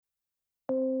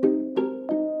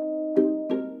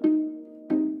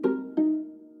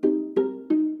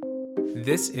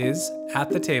This is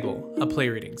At the Table, a play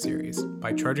reading series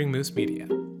by Charging Moose Media.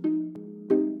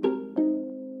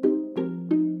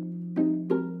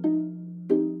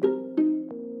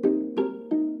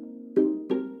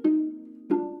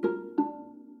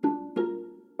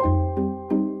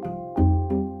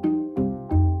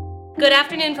 Good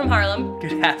afternoon from Harlem.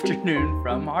 Good afternoon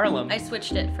from Harlem. I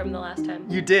switched it from the last time.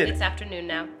 You did. It's afternoon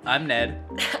now. I'm Ned.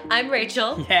 I'm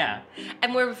Rachel. Yeah.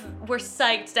 And we're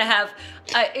psyched to have.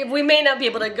 We may not be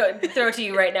able to throw to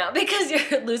you right now because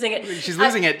you're losing it. She's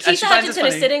losing it. Keisha Hutchinson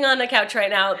is sitting on the couch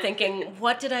right now thinking,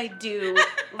 "What did I do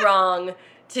wrong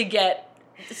to get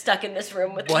stuck in this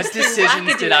room with what these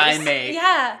decisions did I make?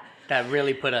 Yeah. That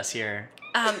really put us here.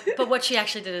 But what she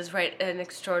actually did is write an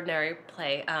extraordinary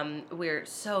play. We're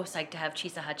so psyched to have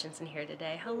Chisa Hutchinson here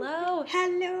today. Hello.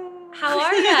 Hello. How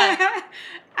are you?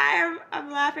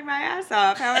 I'm laughing my ass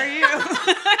off. How are you?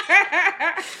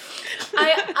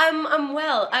 I'm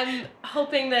well. I'm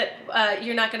hoping that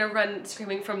you're not going to run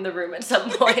screaming from the room at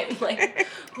some point. Like,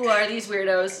 who are these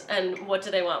weirdos and what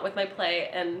do they want with my play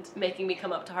and making me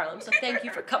come up to Harlem? So thank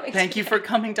you for coming. Thank you for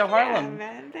coming to Harlem.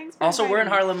 Yeah, man. Thanks for Also, we're in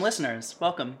inviting me. Harlem listeners.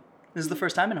 Welcome. This is the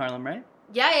first time in Harlem, right?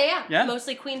 Yeah. Yeah?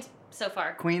 Mostly Queens so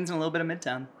far. Queens and a little bit of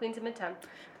Midtown. Queens and Midtown.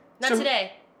 Not So-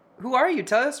 today. Who are you?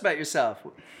 Tell us about yourself.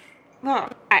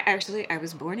 Well, I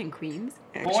was born in Queens.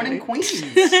 Born in Queens.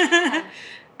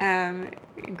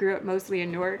 Grew up mostly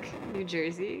in Newark, New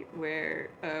Jersey, where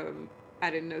I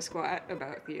didn't know squat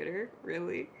about theater,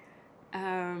 really.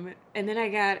 And then I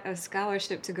got a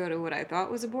scholarship to go to what I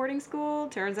thought was a boarding school.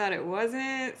 Turns out it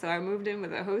wasn't. So I moved in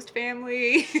with a host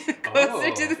family closer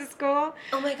to the school.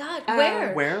 Oh my God.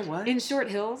 Where? Where? What? In Short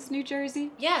Hills, New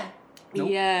Jersey. Yeah. Nope.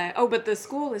 Yeah. Oh, but the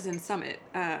school is in Summit,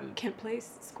 Kent Place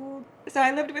School. So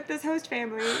I lived with this host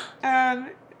family.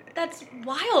 That's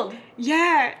wild.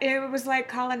 Yeah, it was like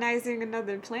colonizing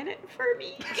another planet for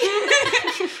me.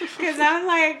 Because I'm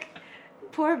like,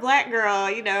 poor black girl,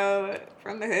 you know,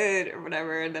 from the hood or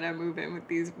whatever. And then I move in with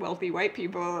these wealthy white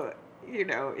people, you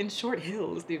know, in Short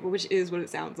Hills, which is what it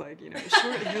sounds like, you know,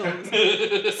 Short Hills.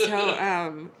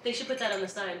 So, They should put that on the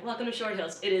sign. Welcome to Short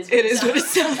Hills. It is what it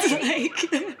sounds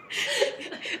like.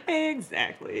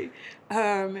 Exactly.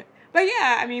 But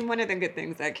yeah, I mean, one of the good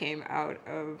things that came out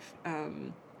of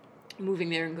moving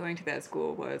there and going to that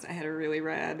school was I had a really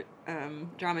rad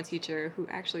drama teacher who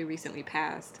actually recently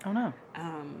passed. Oh, no.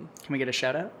 Can we get a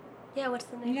shout out? Yeah, what's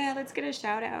the name? Yeah, let's get a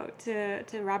shout out to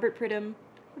Robert Pridham.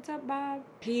 What's up, Bob?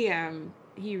 He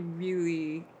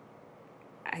really,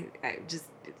 I just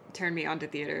turned me onto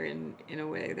theater in a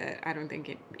way that I don't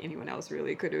think anyone else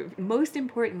really could have. Most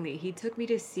importantly, he took me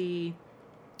to see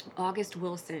August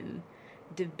Wilson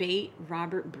debate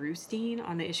Robert Brustein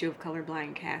on the issue of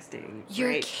colorblind casting. You're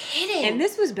right? kidding. And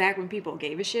this was back when people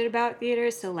gave a shit about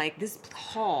theater, so like this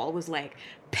hall was like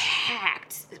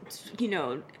packed, you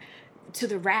know, to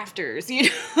the rafters, you know,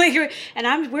 like,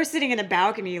 and we're sitting in a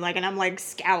balcony, like, and I'm like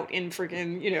Scout in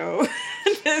freaking, you know,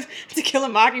 To Kill a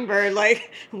Mockingbird,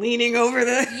 like leaning over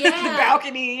the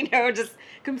balcony, you know, just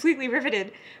completely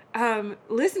riveted.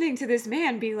 Listening to this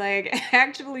man be like,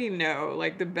 actually, no,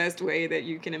 like the best way that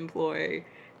you can employ,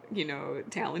 you know,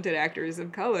 talented actors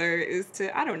of color is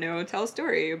to, I don't know, tell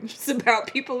stories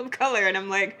about people of color. And I'm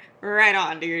like, right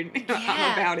on, dude.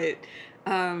 I'm about it.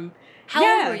 How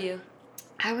old were you?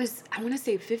 I want to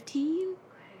say 15.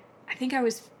 I think I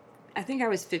was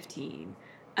 15.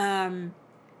 And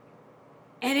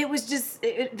it was just,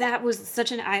 that was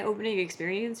such an eye-opening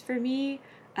experience for me.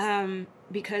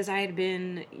 Because I had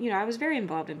been, you know, I was very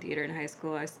involved in theater in high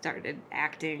school. I started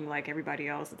acting like everybody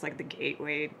else. It's like the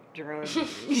gateway drug,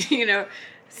 you know.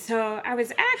 So I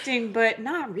was acting, but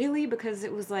not really, because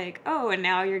it was like, oh, and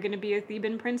now you're going to be a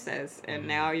Theban princess. And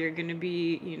now you're going to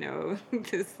be, you know,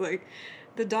 this, like,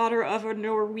 the daughter of a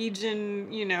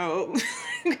Norwegian, you know,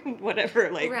 whatever,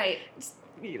 like. Right.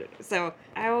 You know, so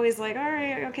I always like, all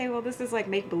right, okay, well, this is like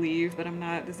make-believe, but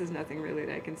this is nothing really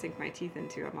that I can sink my teeth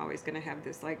into. I'm always going to have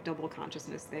this like double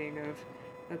consciousness thing of,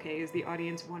 okay, is the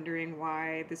audience wondering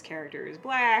why this character is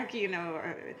black, you know,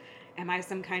 or am I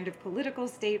some kind of political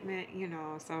statement, you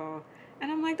know, so,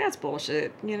 and I'm like, that's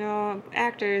bullshit, you know,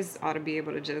 actors ought to be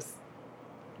able to just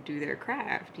do their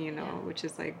craft, you know, which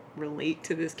is like relate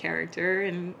to this character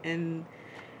and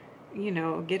you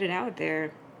know, get it out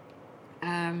there.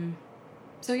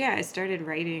 So yeah, I started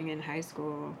writing in high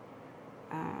school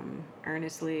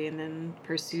earnestly, and then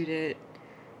pursued it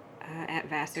at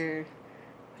Vassar,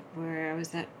 where I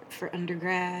was at for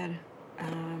undergrad.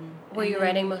 Were you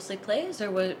writing mostly plays, or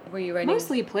were you writing...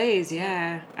 Mostly plays,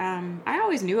 yeah. I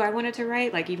always knew I wanted to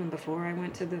write, like even before I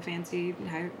went to the fancy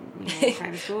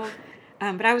private school.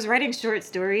 But I was writing short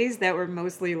stories that were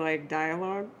mostly like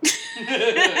dialogue.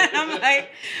 I'm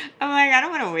like, I don't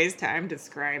want to waste time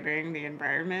describing the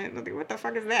environment. Like, what the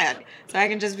fuck is that? So I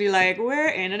can just be like, we're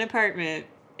in an apartment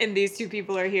and these two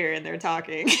people are here and they're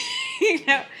talking, you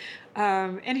know.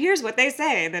 And here's what they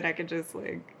say. Then I could just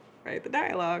like write the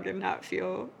dialogue and not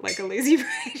feel like a lazy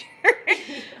writer.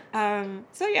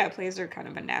 So yeah, plays are kind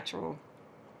of a natural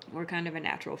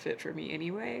fit for me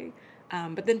anyway.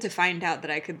 But then to find out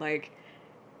that I could like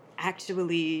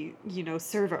actually, you know,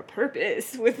 serve a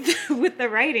purpose with the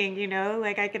writing, you know,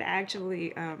 like I could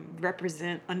actually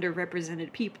represent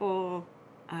underrepresented people,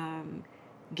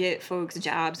 get folks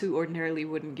jobs who ordinarily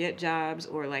wouldn't get jobs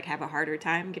or like have a harder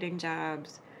time getting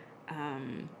jobs,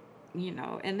 you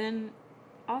know, and then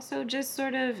also just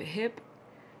sort of hip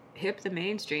the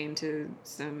mainstream to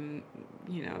some,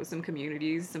 you know, some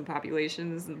communities, some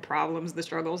populations and problems, the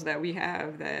struggles that we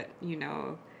have that, you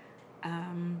know,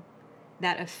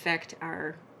 that affect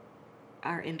our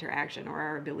interaction or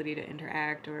our ability to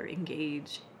interact or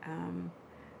engage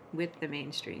with the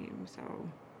mainstream. So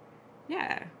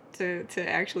yeah, to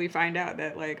actually find out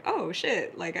that like, oh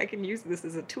shit, like I can use this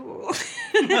as a tool.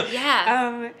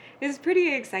 Yeah. It's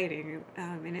pretty exciting,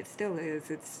 and it still is.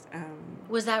 It's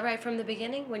Was that right from the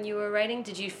beginning when you were writing?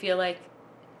 Did you feel like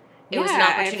it was yeah, an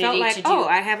opportunity I felt like, to do? oh,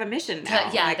 I have a mission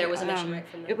now. Yeah, like, there was a mission right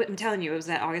from the... I'm telling you, it was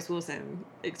that August Wilson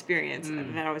experience,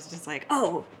 and then I was just like,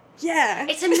 oh, yeah.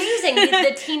 It's amazing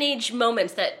the teenage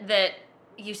moments that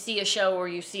you see a show or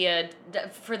you see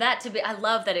for that to be. I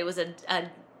love that it was a debate.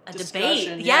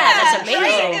 Yeah, that's amazing.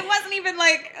 Right? It wasn't even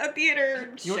like a theater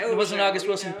show. It wasn't an August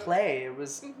Wilson know? play. It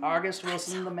was August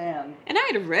Wilson the man. And I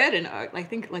had read I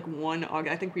think like one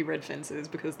August. I think we read Fences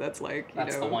because that's like you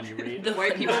That's know, the one you read.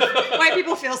 white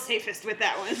people feel safest with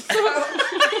that one. So.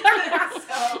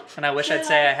 And I wish I'd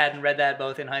say I hadn't read that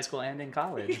both in high school and in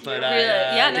college, but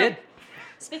I Yeah, no. did.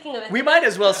 Speaking of it, We might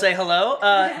as well say hello.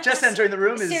 Just entering the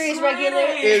room series is regular.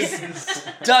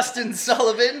 Dustin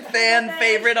Sullivan, fan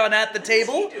favorite on At the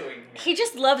Table. He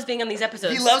just loves being on these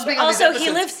episodes. He loves being on these Also, episodes.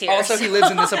 he lives here. Also, he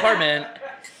lives in this apartment.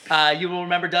 You will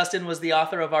remember Dustin was the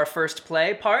author of our first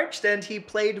play, Parched, and he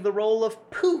played the role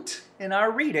of Poot in our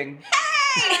reading.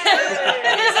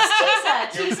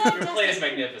 Your play is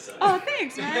magnificent. Oh,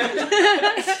 thanks, man.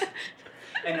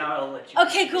 And now I'll let you.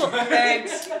 Okay, cool.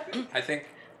 Thanks. I think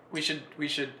we should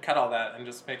cut all that and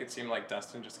just make it seem like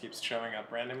Dustin just keeps showing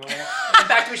up randomly. In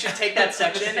fact, we should take that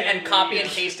section and copy and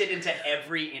paste it into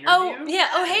every interview. Oh, yeah.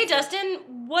 Oh, hey, Dustin.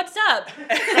 What's up?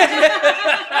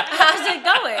 How's it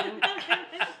going?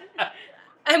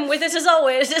 I'm with us as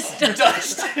always.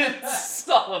 Dustin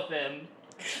Sullivan.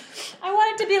 I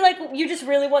wanted to be like, you just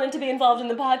really wanted to be involved in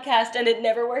the podcast and it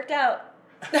never worked out.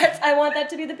 I want that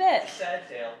to be the bit. Sad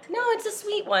tale. No, it's a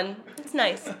sweet one. It's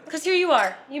nice. Because here you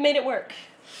are. You made it work.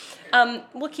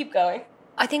 We'll keep going.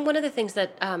 I think one of the things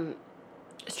that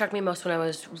struck me most when I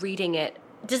was reading it,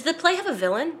 does the play have a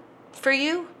villain for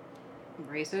you?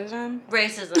 Racism.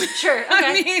 Sure.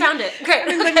 Okay. Found it. Great. I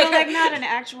mean, but no, like not an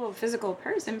actual physical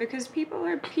person, because people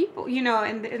are people, you know,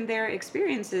 and their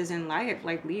experiences in life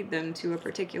like lead them to a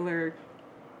particular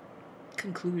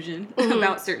conclusion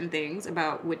about certain things,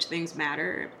 about which things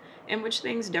matter and which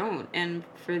things don't. And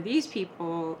for these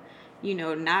people, you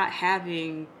know, not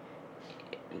having,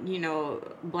 you know,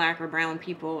 black or brown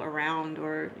people around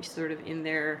or sort of in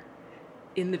the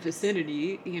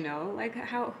vicinity, you know, like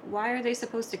why are they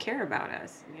supposed to care about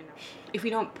us, you know, if we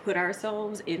don't put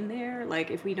ourselves in there,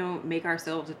 like if we don't make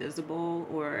ourselves visible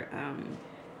or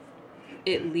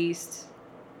at least,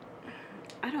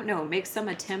 I don't know, make some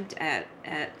attempt at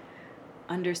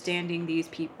understanding these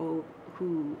people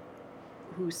who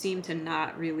seem to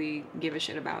not really give a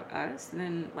shit about us,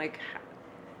 then like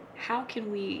how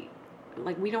can we,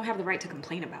 like, we don't have the right to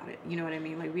complain about it, you know what I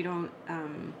mean? Like we don't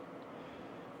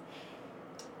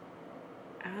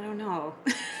I don't know.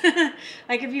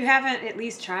 Like if you haven't at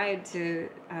least tried to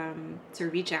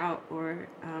reach out or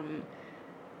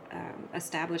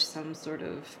establish some sort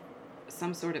of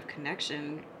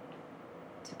connection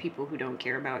to people who don't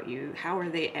care about you, how are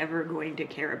they ever going to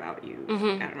care about you?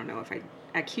 I don't know if I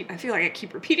feel like I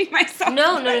keep repeating myself.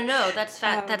 No. That's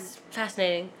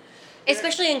fascinating,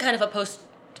 especially in kind of a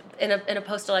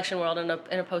post-election world, in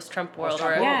a post-Trump world,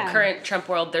 or a current Trump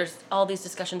world. There's all these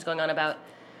discussions going on about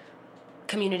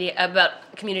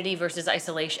community versus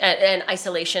isolation, and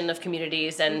isolation of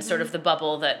communities, and sort of the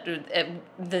bubble that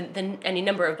any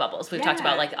number of bubbles we've talked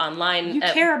about, like online. You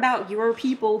care about your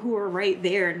people who are right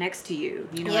there next to you.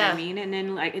 You know what I mean? And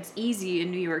then like it's easy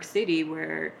in New York City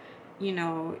where, you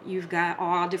know, you've got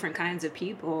all different kinds of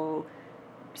people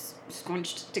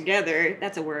scrunched together.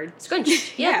 That's a word.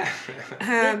 Scrunched, yeah.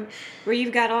 Where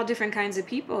you've got all different kinds of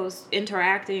people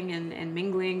interacting and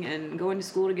mingling and going to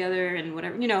school together and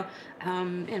whatever,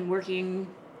 and working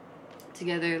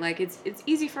together. Like it's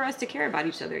easy for us to care about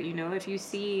each other, if you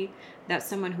see that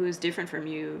someone who is different from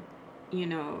you,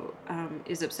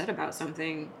 is upset about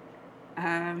something,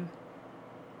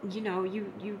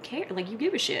 you care, like you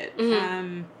give a shit.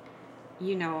 I'm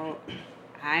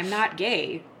not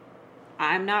gay,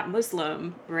 I'm not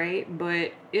Muslim, right?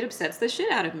 But it upsets the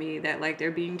shit out of me that like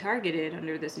they're being targeted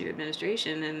under this new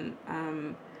administration, and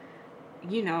I'm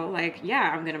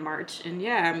gonna march, and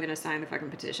I'm gonna sign the fucking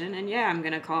petition, and I'm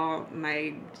gonna call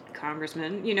my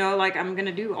congressman, I'm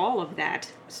gonna do all of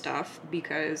that stuff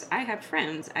because I have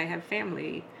friends, I have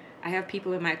family, I have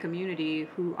people in my community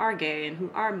who are gay and who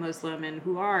are Muslim and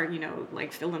who are,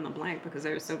 fill in the blank, because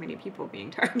there's so many people being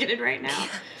targeted right now.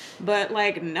 But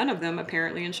like none of them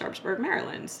apparently in Sharpsburg,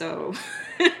 Maryland. So,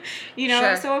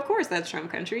 Sure. So of course that's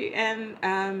Trump country. And,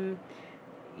 and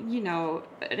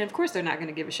of course they're not going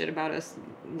to give a shit about us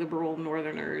liberal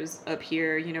Northerners up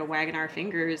here, wagging our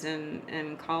fingers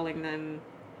and calling them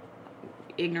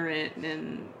ignorant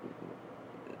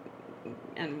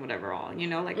and whatever all,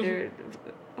 they're,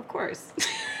 of course,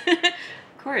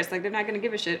 like they're not going to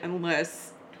give a shit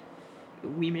unless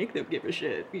we make them give a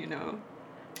shit, Yeah.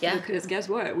 Because guess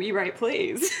what? We write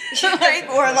plays.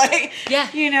 Or like,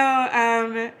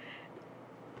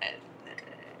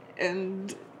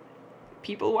 and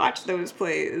people watch those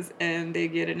plays and they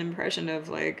get an impression of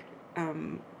like,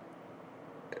 of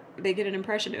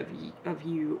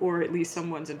you, or at least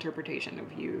someone's interpretation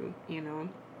of you,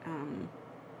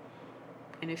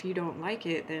 and if you don't like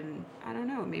it, then I don't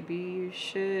know, maybe you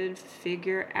should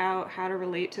figure out how to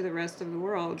relate to the rest of the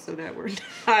world so that we're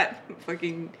not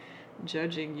fucking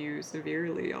judging you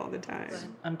severely all the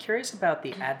time. I'm curious about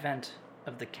the advent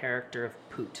of the character of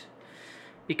Poot,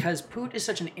 because Poot is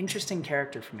such an interesting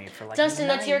character for me. For like Dustin,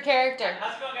 that's your character.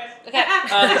 How's it going,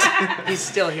 guys? Okay. He's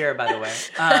still here, by the way.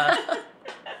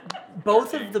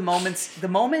 Both of the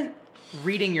moment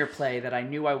reading your play that I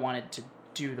knew I wanted to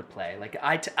do the play, like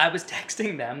I was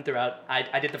texting them throughout.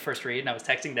 I did the first read and I was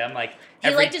texting them like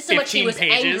every He liked it so much he was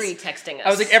 15 pages. angry texting us. I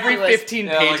was like every 15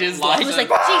 pages, He was like,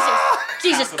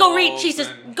 Jesus, go read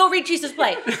Jesus'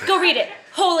 play. Go read it.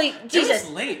 Holy Jesus. It was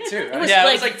late too. It was yeah,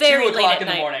 like it was like very 2 late o'clock at in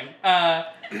the night. morning.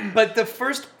 But the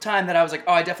first time that I was like,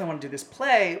 oh, I definitely want to do this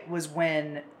play was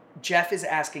when Jeff is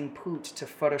asking Poot to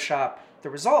Photoshop the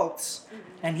results,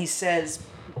 and he says,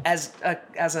 as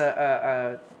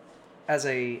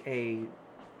a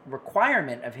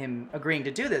requirement of him agreeing to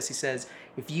do this, he says,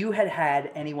 if you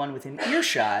had anyone within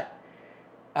earshot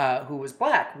who was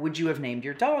black, would you have named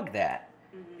your dog that?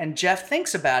 And Jeff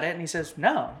thinks about it and he says,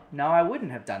 no, I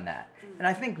wouldn't have done that. And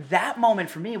I think that moment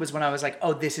for me was when I was like,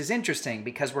 oh, this is interesting,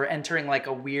 because we're entering like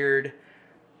a weird,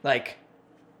 like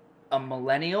a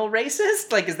millennial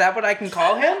racist? Like, is that what I can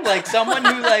call him? Like someone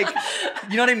who like,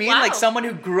 you know what I mean? Wow. Like someone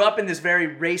who grew up in this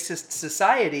very racist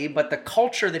society, but the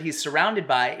culture that he's surrounded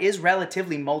by is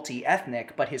relatively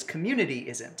multi-ethnic, but his community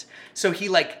isn't. So he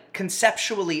like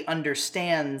conceptually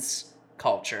understands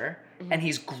culture, and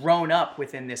he's grown up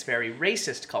within this very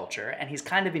racist culture, and he's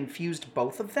kind of infused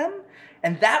both of them.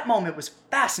 And that moment was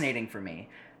fascinating for me.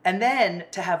 And then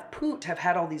to have Poot have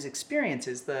had all these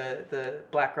experiences, the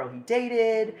black girl he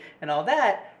dated and all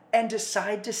that, and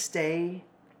decide to stay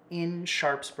in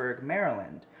Sharpsburg,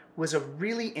 Maryland, was a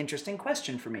really interesting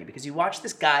question for me, because you watch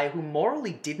this guy who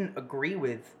morally didn't agree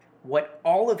with what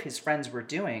all of his friends were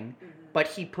doing, but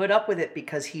he put up with it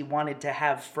because he wanted to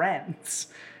have friends.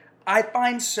 I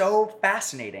find so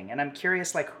fascinating, and I'm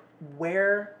curious like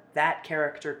where that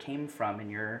character came from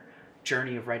in your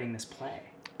journey of writing this play.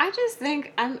 I just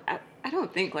think I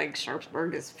don't think like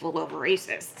Sharpsburg is full of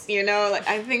racists, Like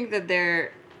I think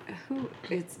that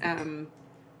it's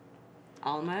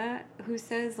Alma who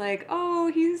says like,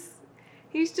 oh, he's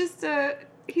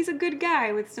a good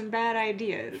guy with some bad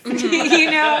ideas,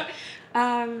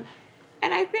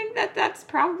 and I think that that's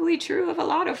probably true of a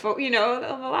lot of folk, of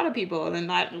a lot of people, and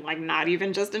not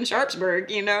even just in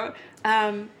Sharpsburg,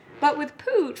 But with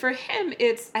Poot, for him,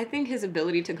 it's, I think, his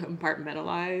ability to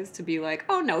compartmentalize, to be like,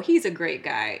 oh, no, he's a great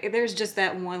guy. There's just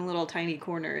that one little tiny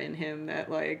corner in him that,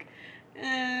 like,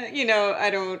 I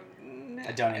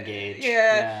don't engage.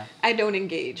 Yeah, I don't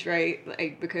engage, right?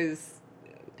 Like, because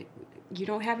you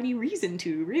don't have any reason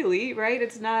to, really, right?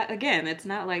 It's not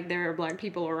like there are black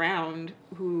people around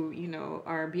who,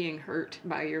 are being hurt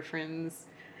by your friend's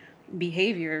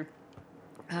behavior.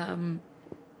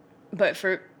 But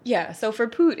for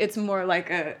Poot, it's more like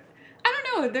I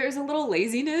don't know, there's a little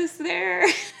laziness there.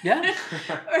 Yeah.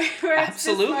 where it's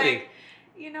Absolutely. just like,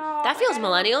 you know. That feels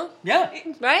millennial, Yeah.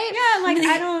 right? Yeah, like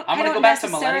I don't I'm gonna I go don't back to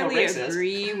millennial necessarily racist.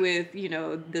 agree with, you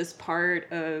know, this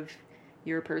part of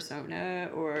your persona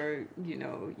or, you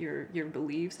know, your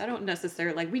beliefs. I don't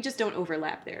necessarily like we just don't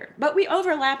overlap there. But we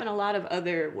overlap in a lot of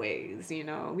other ways, you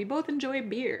know. We both enjoy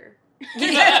beer.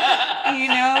 You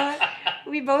know,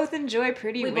 we both enjoy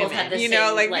pretty We women. both had the you same,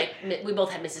 know, we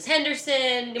both had Mrs.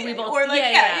 Henderson. We both, or like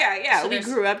yeah. So we there's-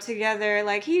 grew up together.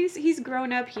 Like he's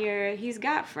grown up here. He's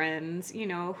got friends, you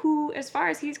know, who, as far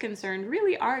as he's concerned,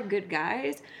 really are good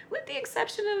guys, with the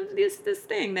exception of this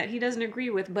thing that he doesn't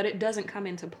agree with, but it doesn't come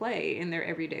into play in their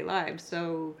everyday lives.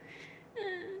 So.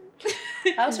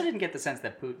 I also didn't get the sense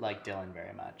that Poot liked Dylan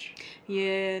very much.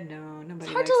 Yeah, no, nobody.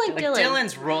 It's hard to likes like Dylan. Like Dylan.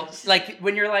 Dylan's role, like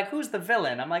when you're like, who's the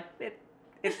villain? I'm like, it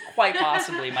quite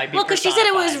possibly might be. Well, because she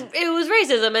said personified. it was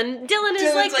racism, and Dylan is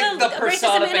Dylan's like like the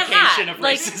racism in a hat. personification of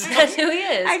Like racism. that's who he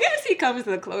is. I guess he comes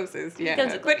the closest, yeah.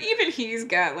 comes the But even he's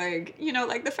got like, you know,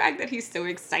 like the fact that he's so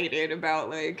excited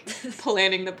about like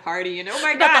planning the party and oh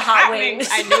my About god, the hot wings. wings.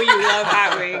 I know you love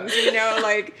hot wings, you know,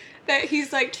 like that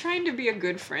he's like trying to be a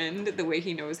good friend the way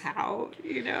he knows how,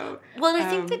 you know. Well, and I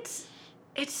think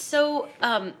it's so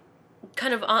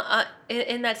kind of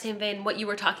in that same vein what you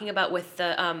were talking about with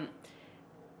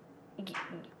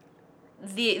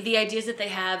the ideas that they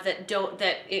have that don't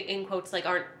that in quotes like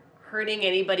aren't hurting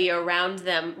anybody around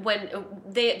them. When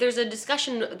there's a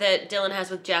discussion that Dylan has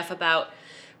with Jeff about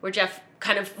where Jeff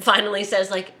kind of finally says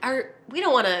like, we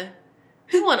don't want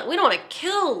to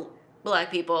kill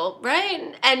Black people,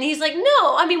 right? And he's like,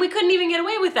 no, I mean, we couldn't even get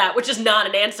away with that, which is not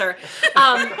an answer.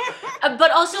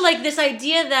 But also like this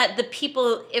idea that the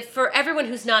people, if for everyone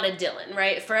who's not a Dylan,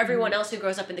 right? For everyone else who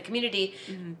grows up in the community,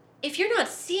 if you're not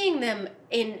seeing them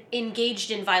engaged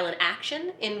in violent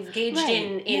action, engaged Right,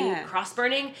 in yeah.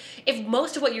 cross-burning, if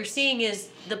most of what you're seeing is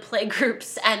the play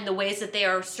groups and the ways that they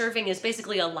are serving as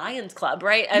basically a Lions Club,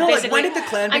 right? No, like, Basically, when did the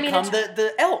Klan I mean, become it's-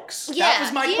 the Elks? That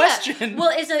was my question.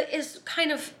 Well, is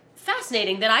kind of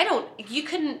fascinating that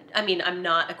I'm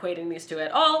not equating these two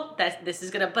at all.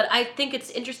 But I think it's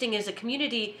interesting as a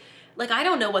community. Like, I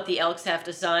don't know what the Elks have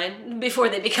to sign before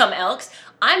they become Elks.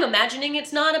 I'm imagining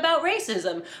it's not about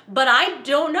racism, but I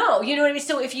don't know. You know what I mean?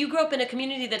 So if you grew up in a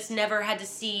community that's never had to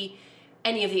see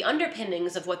any of the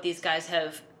underpinnings of what these guys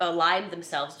have aligned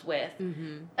themselves with,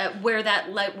 where that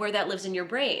lives in your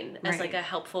brain as Right. like a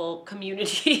helpful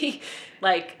community,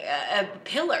 like a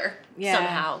pillar Yeah.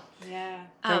 somehow. Yeah.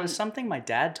 There was something my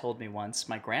dad told me once.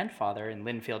 My grandfather in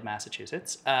Linfield,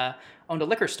 Massachusetts, owned a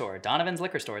liquor store, Donovan's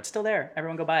Liquor Store. It's still there.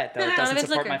 Everyone go buy it, though. It doesn't Donovan's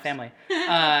support Liquor. my family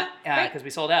because we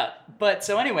sold out. But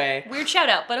so anyway, Weird shout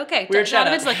out, but okay. weird shout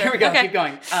out. Donovan's Liquor. Here we go. Okay. Keep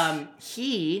going.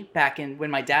 He, back in when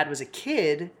my dad was a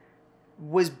kid,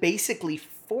 was basically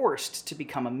forced to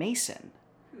become a Mason.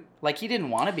 Like, he didn't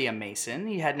want to be a Mason.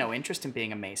 He had no interest in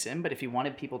being a Mason, but if he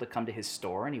wanted people to come to his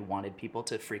store and he wanted people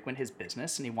to frequent his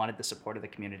business and he wanted the support of the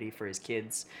community for his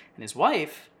kids and his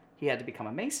wife, he had to become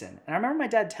a Mason. And I remember my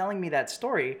dad telling me that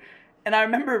story, and I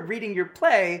remember reading your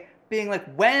play being like,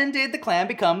 when did the Klan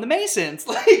become the Masons?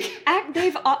 Like,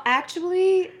 They've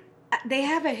actually, they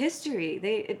have a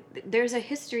history. There's a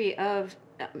history of,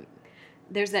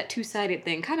 there's that two-sided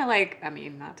thing, kind of like, I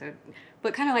mean, not to,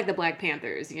 but kind of like the Black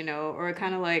Panthers, you know, or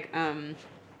kind of like,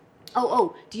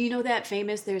 do you know that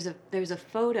famous? There's a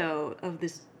photo of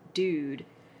this dude,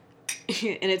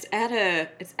 and it's at a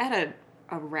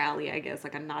rally, I guess,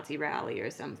 like a Nazi rally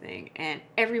or something, and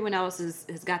everyone else has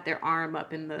got their arm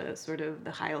up in the sort of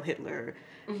the Heil Hitler,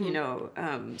 you know,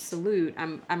 salute.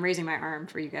 I'm raising my arm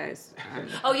for you guys.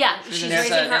 Oh yeah, she's There's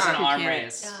raising her there's an arm. arm Can't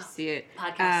raise. see it.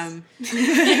 Podcast.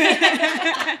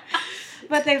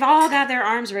 But they've all got their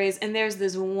arms raised, and there's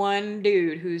this one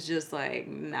dude who's just like,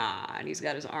 nah, and he's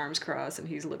got his arms crossed, and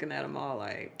he's looking at them all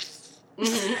like,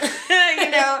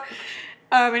 you know,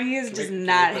 and he is Can just we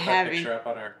not put that having. picture up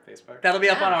on our Facebook. That'll be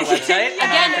up on our website. and on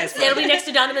Again, Facebook. it'll be next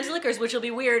to Donovan's Liquors, which will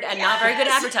be weird and not very good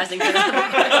advertising for them.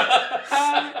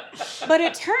 But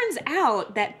it turns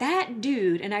out that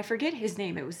dude, and I forget his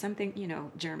name, it was something, you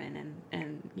know, German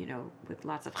and you know, with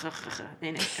lots of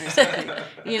in it or something,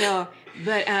 you know,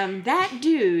 but that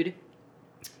dude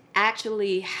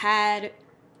actually had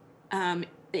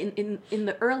in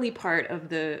the early part of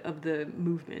the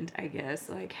movement, I guess,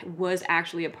 like, was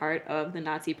actually a part of the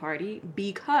Nazi Party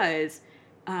because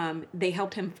they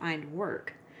helped him find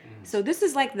work. So this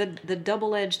is like the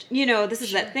double-edged, you know, this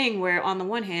is that thing where on the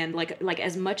one hand, like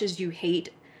as much as you hate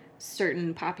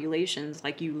certain populations,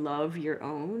 like, you love your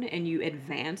own and you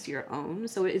advance your own.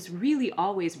 So it's really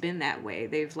always been that way.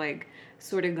 They've like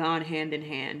sort of gone hand in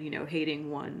hand, you know,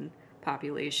 hating one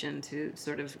population to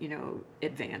sort of, you know,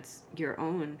 advance your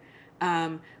own.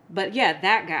 But yeah,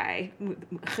 that guy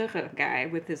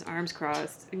with his arms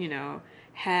crossed,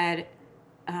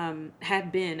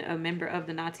 had been a member of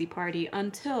the Nazi Party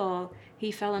until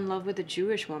he fell in love with a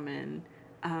Jewish woman,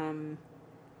 and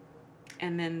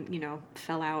then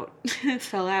fell out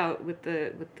with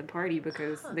the party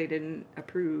because they didn't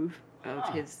approve of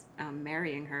his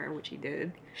marrying her, which he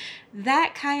did.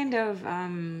 That kind of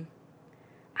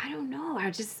I don't know.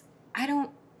 I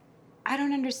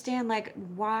don't understand, like,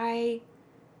 why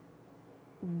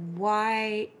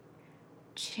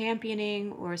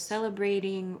championing or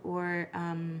celebrating or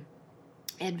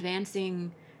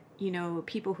advancing,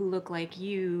 people who look like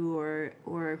you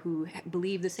or who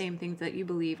believe the same things that you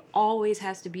believe always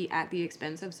has to be at the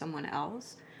expense of someone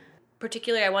else.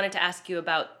 Particularly, I wanted to ask you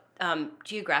about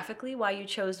geographically why you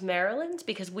chose Maryland,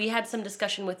 because we had some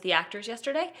discussion with the actors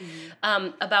yesterday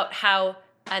about how,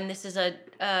 and this is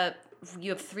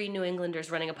you have 3 New Englanders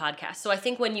running a podcast. So I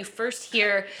think when you first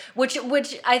hear, which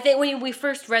I think when we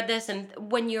first read this, and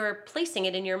when you're placing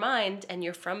it in your mind, and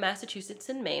you're from Massachusetts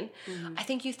and Maine, I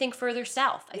think you think further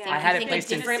south. I think I had you it think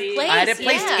placed a different in place. I had it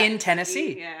placed yeah. in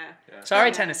Tennessee. Yeah.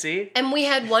 Sorry, Tennessee. And we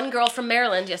had one girl from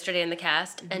Maryland yesterday in the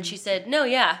cast, and she said, "No,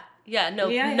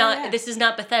 this is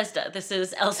not Bethesda. This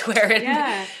is elsewhere." And,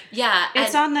 yeah.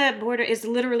 It's on the border. It's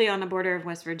literally on the border of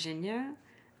West Virginia.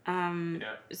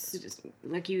 It's just,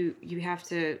 like you have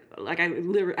to, like,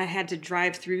 I had to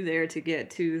drive through there to get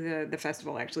to the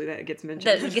festival, actually, that gets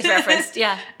mentioned. That gets referenced,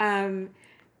 yeah.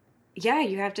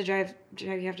 You have to drive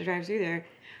through there.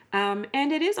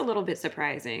 And it is a little bit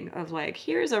surprising of, like,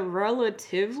 here's a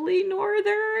relatively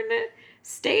northern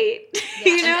state,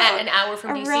 an hour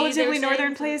from DC, a relatively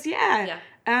northern saying? place, yeah.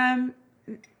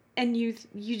 And you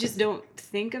just don't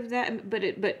think of that, but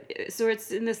so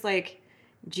it's in this, like,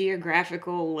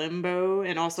 geographical limbo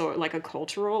and also, like, a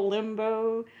cultural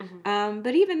limbo.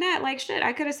 But even that, like, shit,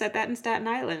 I could have set that in Staten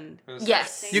Island.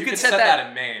 Yes. You could set that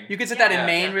in Maine. You could set that in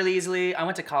Maine really easily. I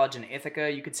went to college in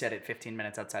Ithaca. You could set it 15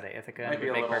 minutes outside of Ithaca. Might It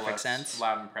be would a make little perfect less sense.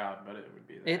 loud and proud, but it would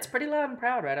be there. It's pretty loud and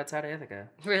proud right outside of Ithaca.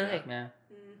 Really?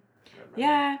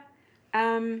 Yeah.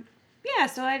 Yeah.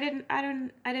 So I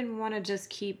didn't want to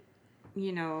just keep,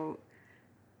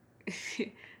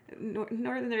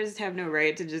 Northerners have no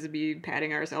right to just be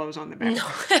patting ourselves on the back.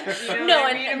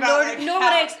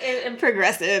 And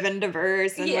progressive and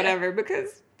diverse and whatever,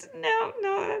 because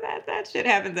that shit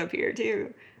happens up here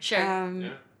too.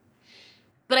 Sure.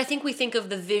 But I think we think of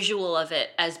the visual of it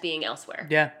as being elsewhere.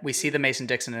 Yeah, we see the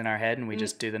Mason-Dixon in our head, and we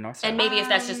just do the north side. And maybe if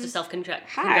that's just a Hi,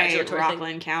 self-congratulatory thing.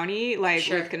 Rockland County, like,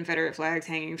 Sure. with Confederate flags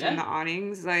hanging from the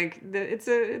awnings, like, it's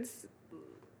It's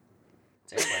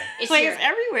everywhere. It's like, here. it's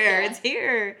everywhere. Yeah. It's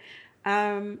here.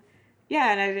 And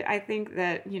I think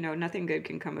that, nothing good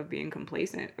can come of being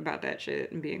complacent about that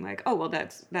shit and being like, oh, well,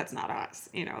 that's not us.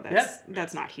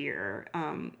 That's not here.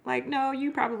 Like, no,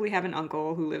 you probably have an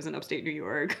uncle who lives in upstate New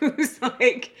York who's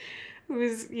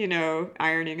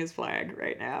ironing his flag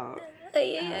right now.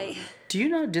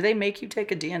 Do they make you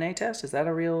take a DNA test? Is that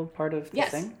a real part of the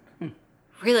thing?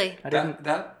 Really?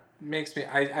 That makes me.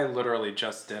 I literally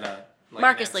just did a. Like,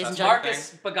 Marcus, ladies and gentlemen.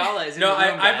 Bagala is in No, the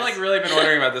room, I've guys. like really been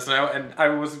wondering about this, and I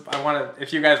wanted,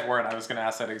 if you guys weren't, I was going to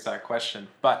ask that exact question,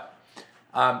 but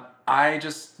I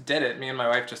just did it. Me and my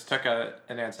wife just took an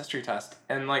ancestry test,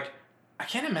 and, like, I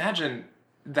can't imagine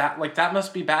that, like, that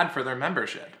must be bad for their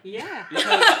membership. Yeah.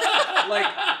 Because, like,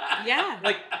 Yeah.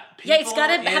 like, Yeah, it's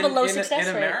gotta people have a low success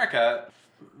in rate. America,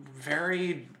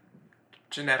 very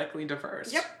genetically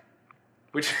diverse. Yep.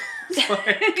 Which is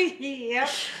like, Yep.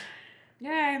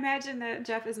 Yeah, I imagine that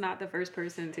Jeff is not the first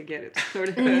person to get it. Sort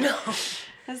of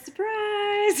a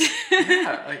surprise.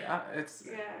 yeah, like it's.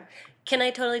 Yeah. Can I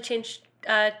totally change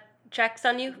tracks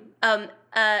on you?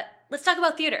 Let's talk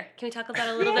about theater. Can we talk about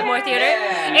a little bit more theater?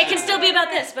 It can still be about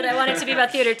this, but I want it to be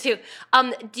about theater too.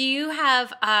 Do you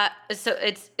have so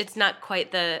it's not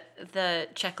quite the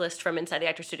checklist from Inside the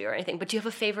Actor Studio or anything, but do you have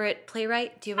a favorite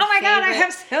playwright? Do you have a favorite? God, I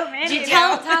have so many. Do you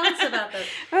tell us about them?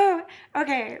 Oh,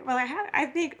 okay. Well, I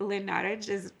think Lynn Nottage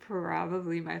is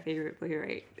probably my favorite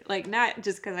playwright. Like, not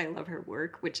just because I love her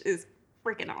work, which is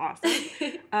freaking awesome.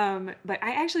 But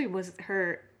I actually was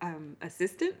her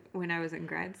assistant when I was in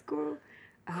grad school.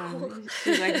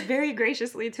 She, like, very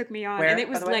graciously took me on. Where, and it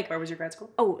was by the way? like, Where was your grad school?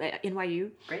 oh,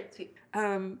 NYU. Great. Sweet.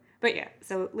 But yeah,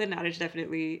 so Lynn Nottage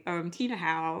definitely. Tina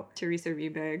Howe, Teresa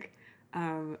Rebeck,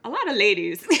 a lot of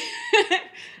ladies.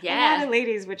 Yeah. A lot of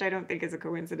ladies, which I don't think is a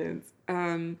coincidence.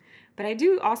 But I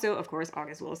do also, of course,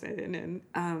 August Wilson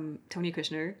and Tony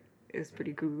Kushner is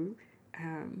pretty cool.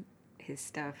 His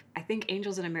stuff. I think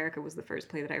Angels in America was the first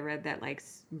play that I read that, like,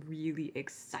 really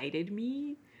excited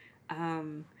me.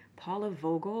 Paula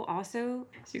Vogel also,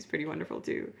 she's pretty wonderful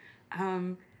too.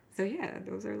 So yeah,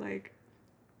 those are like.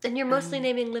 And you're mostly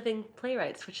naming living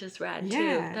playwrights, which is rad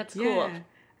too. That's cool. Yeah.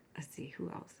 Let's see, who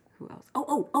else?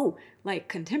 Oh, like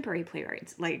contemporary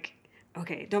playwrights. Like,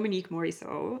 okay, Dominique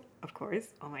Morisseau, of course.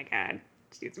 Oh my God,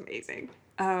 she's amazing.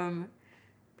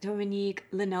 Dominique,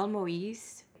 Linnell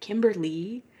Moise,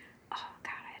 Kimberly. Oh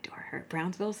God, I adore her.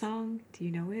 Brownsville Song. Do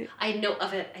you know it? I know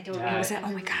of it. I don't know.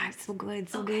 Oh my God, so good,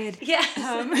 so good. Yes.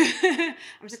 I'm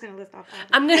just gonna list off all.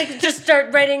 I'm gonna just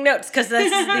start writing notes because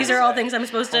these are all things I'm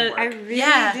supposed to. I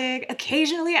really dig.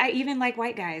 Occasionally, I even like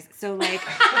white guys. So like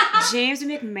James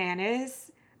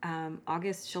McManus,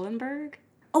 August Schullenberg.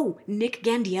 Oh, Nick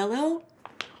Gandiello.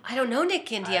 I don't know Nick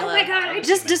Gandiello. Oh my God, I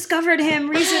just discovered him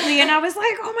recently, and I was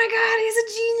like, oh my God, he's a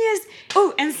genius.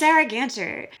 Oh, and Sarah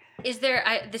Gancher. Is there?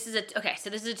 This is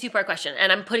a two-part question,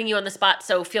 and I'm putting you on the spot,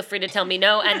 so feel free to tell me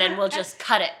no, and then we'll just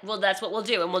cut it. Well, that's what we'll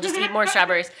do, and we'll just eat more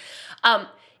strawberries.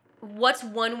 What's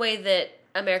one way that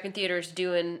American theater is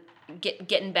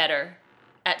getting better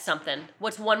at something?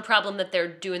 What's one problem that they're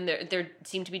doing? There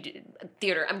seem to be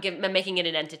theater. I'm making it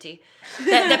an entity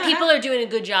that people are doing a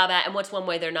good job at, and what's one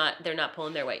way they're not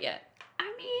pulling their weight yet?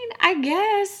 I mean, I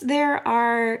guess there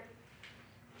are.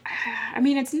 I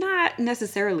mean, it's not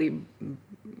necessarily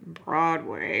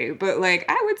Broadway, but like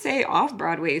I would say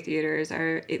off-Broadway theaters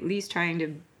are at least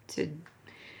trying to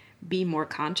be more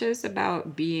conscious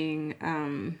about being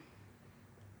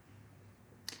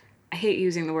I hate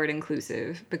using the word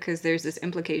inclusive because there's this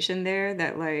implication there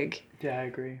that like Yeah, I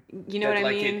agree. You know what I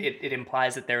mean? It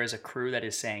implies that there is a crew that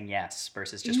is saying yes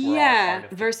versus just we're all part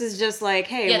of it. Versus just like,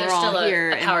 hey, Yeah, we're there's all still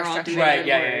here a and power we're all structure. doing Right, good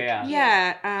yeah. work.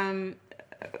 Yeah.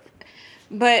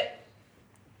 But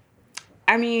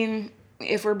I mean,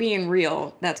 if we're being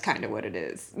real, that's kind of what it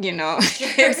is, you know?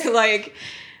 It's like,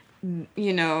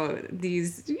 you know,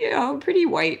 these, you know, pretty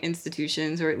white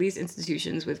institutions, or at least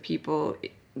institutions with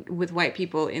white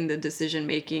people in the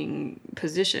decision-making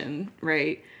position,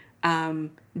 right?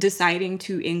 Deciding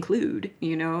to include,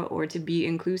 you know, or to be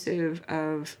inclusive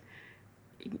of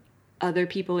other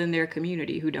people in their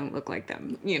community who don't look like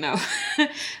them, you know?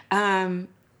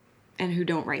 And who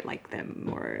don't write like them,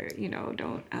 or, you know,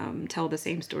 don't tell the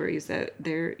same stories that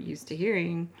they're used to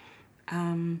hearing.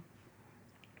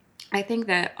 I think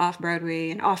that off-Broadway,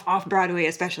 and off-Broadway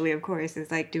especially, of course, is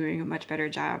like doing a much better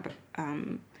job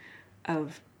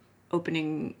of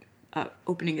opening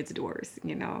its doors,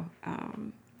 you know.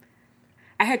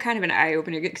 I had kind of an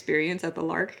eye-opening experience at the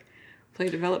Lark Play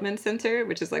Development Center,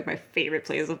 which is like my favorite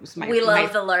place. We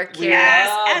love the Lark here.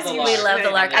 Yes, we love the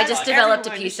Lark. I just developed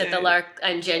a Everyone piece should. at the Lark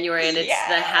in January, and it's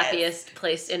the happiest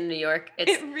place in New York. It's,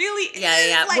 It really is.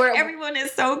 Yeah. Like, everyone is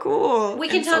so cool. we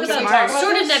can and talk so about smart.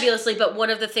 sort of nebulously, but one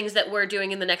of the things that we're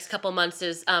doing in the next couple months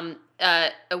is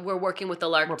we're working with the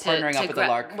Lark. We're partnering up with the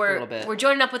Lark a little bit. We're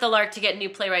joining up with the Lark to get new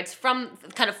playwrights from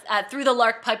kind of through the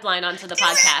Lark pipeline onto the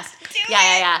podcast.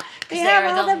 Yeah. They Because have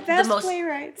are all the best most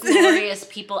playwrights. glorious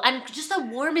people and just the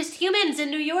warmest humans in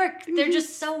New York. They're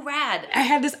just so rad. I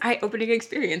had this eye-opening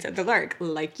experience at the Lark,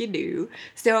 like you do.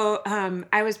 So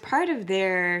I was part of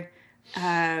their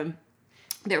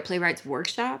playwrights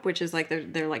workshop, which is like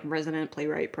their like resident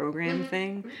playwright program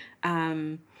thing.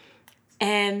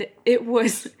 And it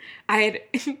was I'd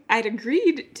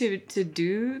agreed to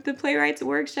do the playwrights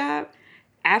workshop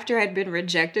after I'd been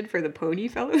rejected for the Pony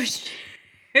Fellowship,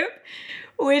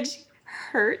 which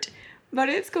hurt, but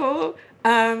it's cool.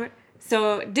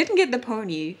 So didn't get the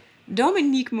Pony.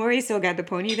 Dominique Morisseau got the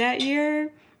Pony that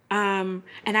year. And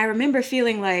I remember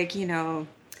feeling like, you know,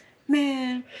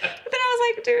 man. But then I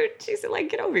was like, dude, she said, like,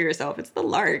 get over yourself. It's the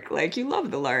Lark. Like, you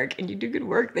love the Lark and you do good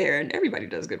work there, and everybody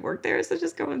does good work there. So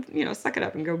just go and, you know, suck it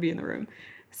up and go be in the room.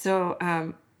 So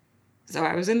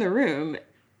I was in the room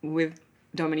with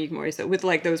Dominique Morisseau, with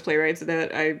like those playwrights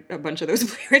a bunch of those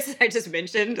playwrights that I just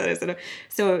mentioned.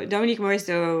 So Dominique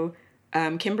Morisseau,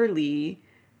 Kimberly,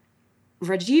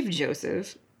 Rajiv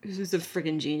Joseph, who's a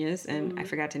friggin' genius, and I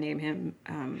forgot to name him.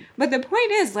 But the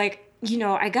point is, like, you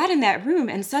know, I got in that room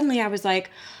and suddenly I was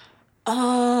like,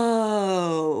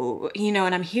 oh, you know,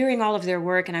 and I'm hearing all of their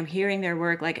work, and I'm hearing their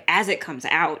work like as it comes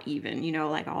out, even, you know,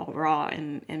 like all raw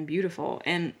and beautiful.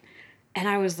 And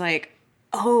I was like,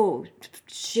 oh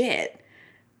shit,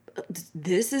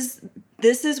 this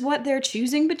is what they're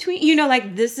choosing between, you know,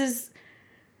 like this is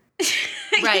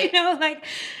Right. You know, like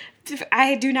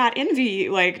I do not envy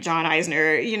like John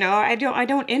Eisner, you know, I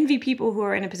don't envy people who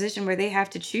are in a position where they have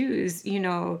to choose, you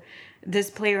know,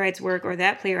 this playwright's work or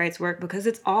that playwright's work, because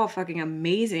it's all fucking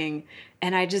amazing.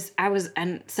 And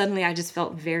suddenly I just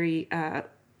felt very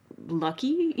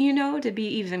lucky, you know, to be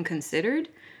even considered.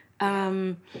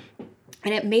 And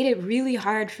it made it really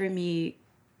hard for me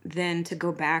then to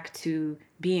go back to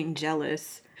being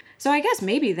jealous. So I guess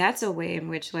maybe that's a way in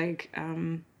which like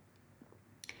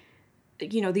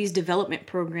these development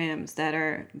programs that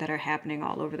are happening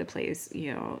all over the place,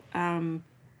 the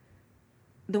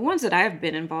ones that I've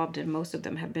been involved in, most of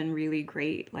them have been really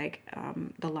great, like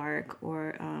the LARC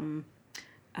or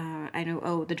I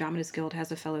know, the Dramatist Guild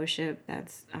has a fellowship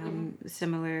that's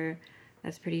similar.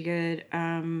 That's pretty good.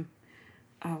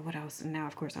 What else? And now,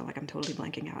 of course, I'm totally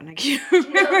blanking out, and I can't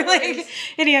remember.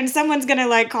 And someone's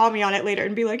gonna call me on it later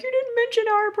and be like, "You didn't mention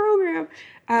our program."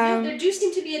 There do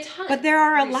seem to be a ton. But there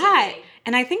are a recently. lot,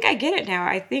 and I think I get it now.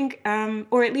 I think,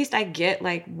 or at least I get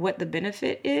what the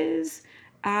benefit is.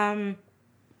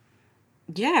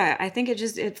 Yeah, I think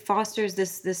it fosters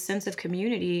this sense of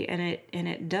community, and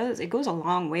it goes a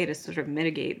long way to sort of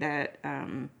mitigate that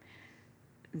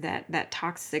that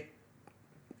toxic,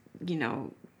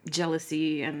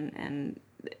 jealousy and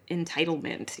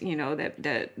entitlement,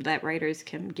 that writers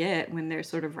can get when they're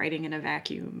sort of writing in a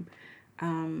vacuum.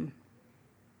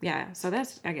 Yeah, so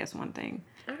that's, I guess, one thing.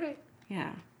 All right.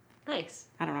 Yeah. Nice.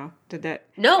 I don't know. Did that?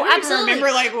 No, I don't even absolutely.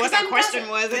 remember what 'Cause the I'm question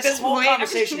fascinated. was at This this whole point.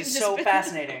 conversation is so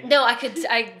fascinating. No, I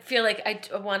feel like I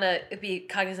want to be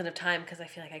cognizant of time because I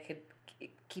feel like I could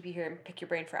keep you here and pick your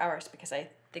brain for hours because I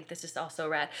think this is also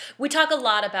rad. We talk a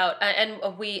lot about, and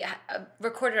we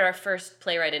recorded our first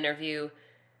playwright interview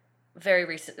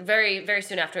very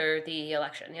soon after the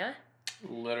election. Yeah.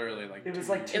 Literally, It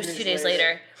was 2 days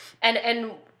later,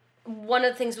 and one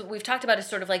of the things we've talked about is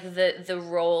sort of like the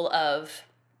role of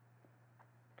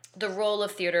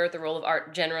theater, the role of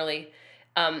art generally,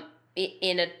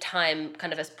 in a time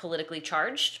kind of as politically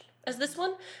charged as this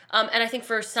one. And I think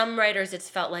for some writers it's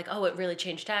felt like, oh, it really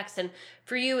changed text. And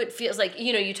for you, it feels like,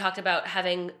 you talked about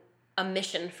having a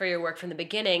mission for your work from the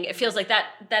beginning. It feels like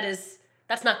that's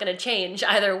not going to change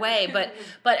either way. But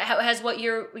has what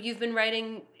you've been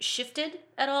writing shifted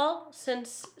at all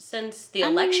since the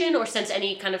election, or since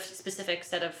any kind of specific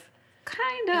set of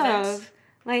Kind events? of.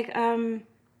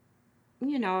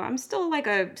 I'm still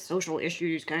a social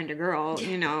issues kind of girl,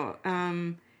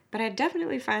 but I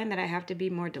definitely find that I have to be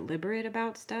more deliberate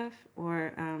about stuff,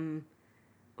 or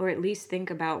at least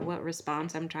think about what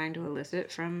response I'm trying to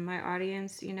elicit from my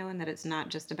audience, and that it's not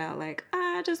just about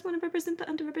I just want to represent the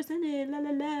underrepresented, la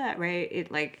la la, right?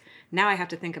 It now I have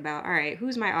to think about, all right,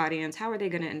 who's my audience? How are they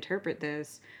going to interpret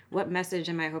this? What message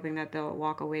am I hoping that they'll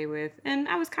walk away with? And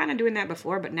I was kind of doing that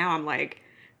before, but now I'm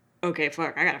okay,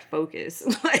 fuck, I gotta focus.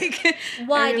 Why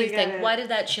do you think? Why did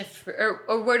that shift,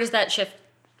 or where does that shift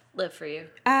live for you?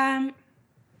 I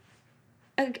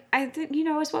think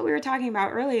it's what we were talking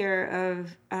about earlier.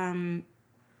 Of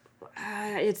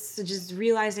it's just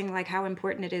realizing how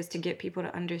important it is to get people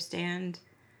to understand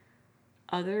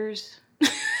others,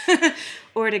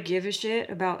 or to give a shit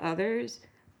about others.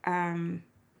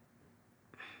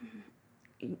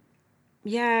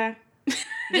 Yeah.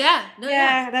 Yeah. No,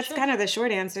 That's sure. kind of the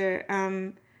short answer.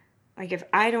 If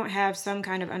I don't have some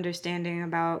kind of understanding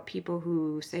about people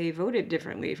who say voted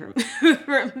differently from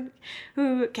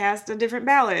who cast a different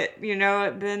ballot,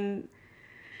 then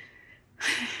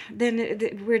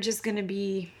we're just gonna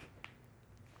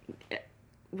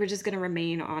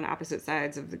remain on opposite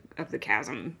sides of the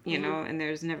chasm, and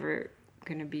there's never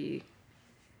gonna be.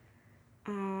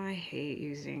 Oh, I hate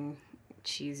using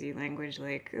cheesy language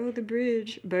the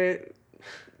bridge, but.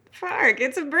 Fuck,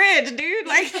 it's a bridge, dude.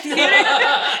 Theater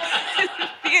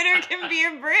can be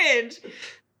a bridge.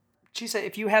 Chisa,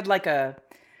 if you had a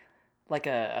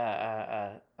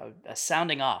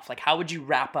sounding off, how would you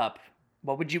wrap up?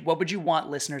 What would you want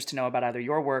listeners to know about either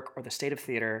your work or the state of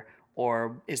theater,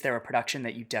 or is there a production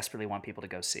that you desperately want people to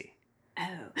go see?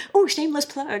 Oh, shameless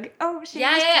plug. Oh,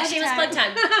 Shameless plug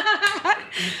time.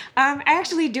 I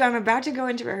actually do. I'm about to go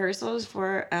into rehearsals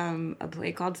for a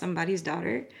play called Somebody's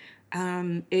Daughter.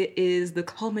 It is the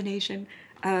culmination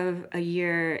of a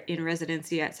year in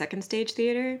residency at Second Stage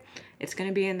Theater. It's going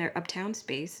to be in their uptown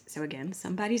space. So again,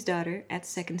 Somebody's Daughter at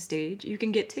Second Stage. You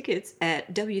can get tickets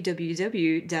at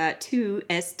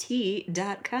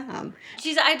www.2st.com.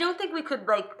 Jeez, I don't think we could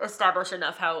establish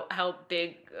enough how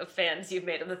big fans you've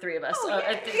made of the three of us.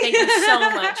 Thank you so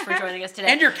much for joining us today.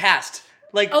 And your cast.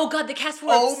 Oh god, the cast were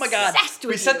oh my god. obsessed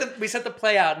with you. We set the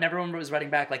play out and everyone was writing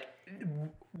back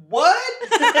what?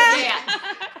 Yeah.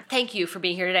 Thank you for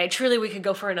being here today. Truly, we could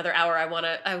go for another hour.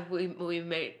 We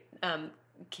may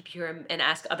keep you here and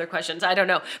ask other questions. I don't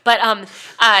know, but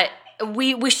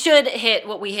we should hit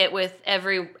what we hit with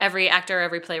every actor,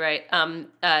 every playwright.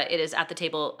 It is at the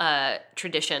table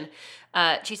tradition.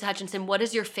 Chisa Hutchinson, what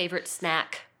is your favorite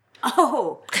snack?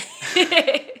 Oh.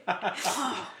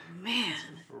 Oh man.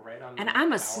 right on. And the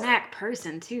I'm a hour. snack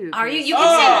person too. Are you? 'cause- You can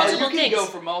say Oh, multiple you can things. go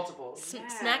for multiple.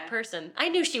 Snack person. I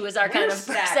knew she was our We're kind of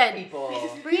snack person. people.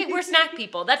 We're snack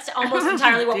people. That's almost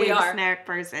entirely what we Big are. snack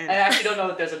person. I actually don't know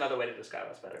that there's another way to describe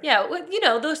us better. Yeah, well, you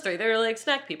know, those three. They're like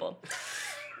snack people.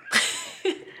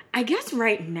 I guess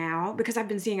right now, because I've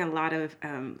been seeing a lot of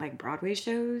like Broadway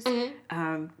shows,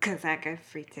 Mm-hmm. because I got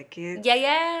free tickets.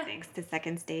 Yeah. Thanks to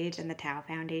Second Stage and the Tao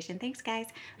Foundation. Thanks, guys.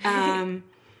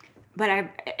 But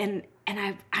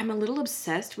I'm a little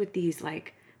obsessed with these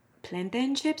like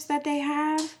plantain chips that they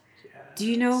have. Do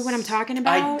you know what I'm talking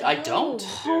about? I don't.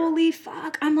 Holy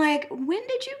fuck. I'm like, when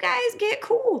did you guys get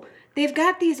cool? They've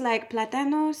got these like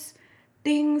platanos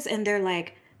things and they're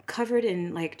like covered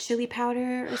in like chili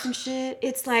powder or some shit.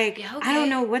 It's like, Yeah, I okay. don't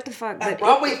know what the fuck. At but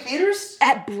Broadway theaters?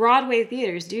 at Broadway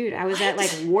theaters, dude. I was at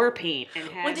like War Paint and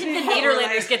had. When did the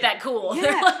Nederlanders get that cool? Yeah.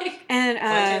 They're like, And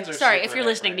Plantains are sorry, super if you're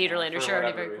hip listening, right now, Nederlanders, for you're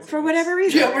already whatever very cool. reason. for whatever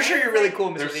reason. Yeah, we're sure you're really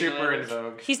cool, Mr. They're super in Nederlanders.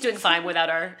 vogue. He's doing fine without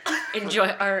our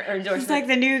endorsement. It's like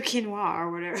the new quinoa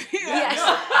or whatever. Yes.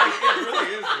 It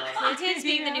really is. though. Plantains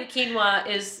being the new quinoa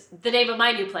is the name of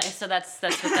my new place, so that's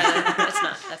what that is.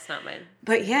 That's not mine.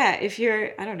 But yeah, if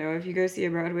you're, I don't know, if you go see a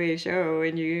Broadway show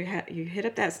and you hit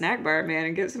up that snack bar, man,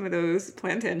 and get some of those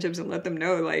plantain chips and let them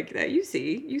know like that you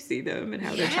see them and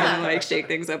how they're trying to like shake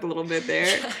things up a little bit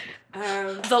there.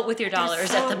 Vote with your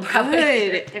dollars at the So Broadway.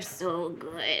 good. They're so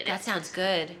good. That sounds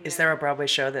good. Is there a Broadway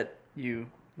show that you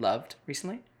loved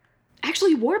recently?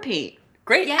 Actually, War Paint.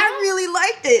 Great. Yeah? I really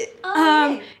liked it.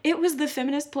 Oh, yay. It was the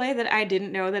feminist play that I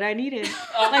didn't know that I needed.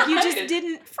 Oh, Like you just right.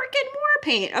 didn't freaking War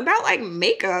Paint about like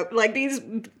makeup, like these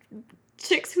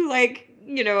chicks who like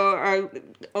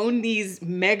own these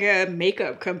mega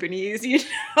makeup companies, who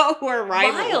are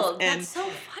rivals. Wild. And That's so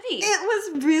funny.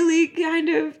 it was really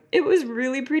it was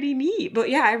really pretty neat. But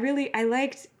yeah, I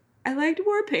liked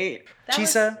War Paint. That was-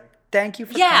 Chisa, thank you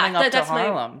for Yeah, coming up that's to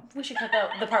Harlem. we should cut out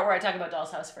the part where I talk about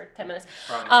Doll's House for 10 minutes.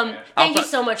 Probably, yeah. Thank you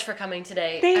so much for coming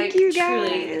today. Thank you, Truly,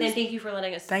 guys. and thank you for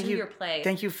letting us Thank do you. your play.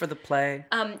 Thank you for the play.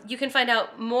 You can find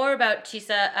out more about Chisa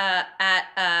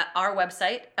at our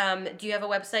website. Do you have a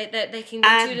website that they can go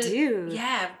I to? do.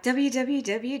 Yeah.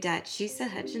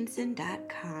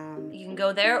 www.chisahutchinson.com. You can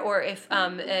go there, or if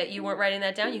you weren't writing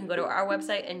that down, you can go to our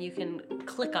website and you can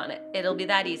click on it. It'll be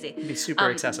that easy. It'd be super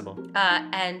accessible.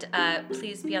 And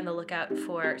please be on the lookout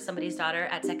for Somebody's Daughter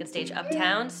at Second Stage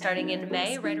Uptown starting in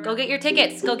May. Go get your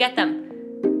tickets. Go get them.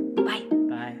 Bye.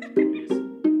 Bye.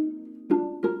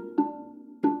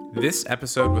 This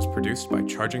episode was produced by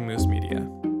Charging Moose Media,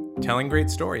 telling great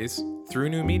stories through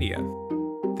new media.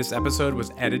 This episode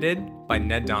was edited by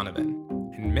Ned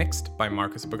Donovan and mixed by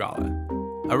Marcus Bagala.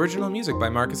 Original music by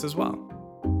Marcus as well.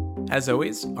 As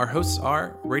always, our hosts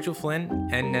are Rachel Flynn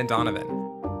and Ned Donovan.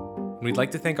 We'd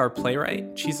like to thank our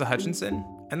playwright, Chisa Hutchinson,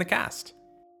 and the cast.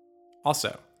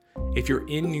 Also, if you're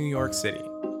in New York City,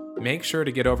 make sure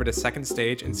to get over to Second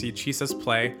Stage and see Chisa's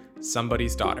play,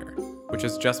 Somebody's Daughter, which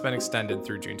has just been extended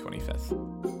through June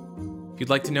 25th. If you'd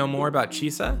like to know more about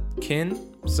Chisa,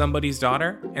 Kin, Somebody's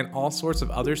Daughter, and all sorts of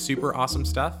other super awesome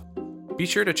stuff, be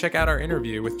sure to check out our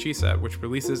interview with Chisa, which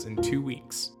releases in 2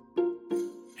 weeks.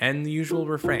 And the usual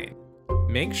refrain,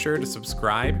 make sure to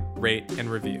subscribe, rate, and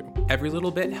review. Every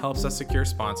little bit helps us secure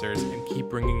sponsors and keep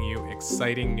bringing you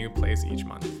exciting new plays each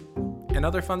month. And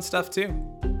other fun stuff too.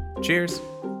 Cheers!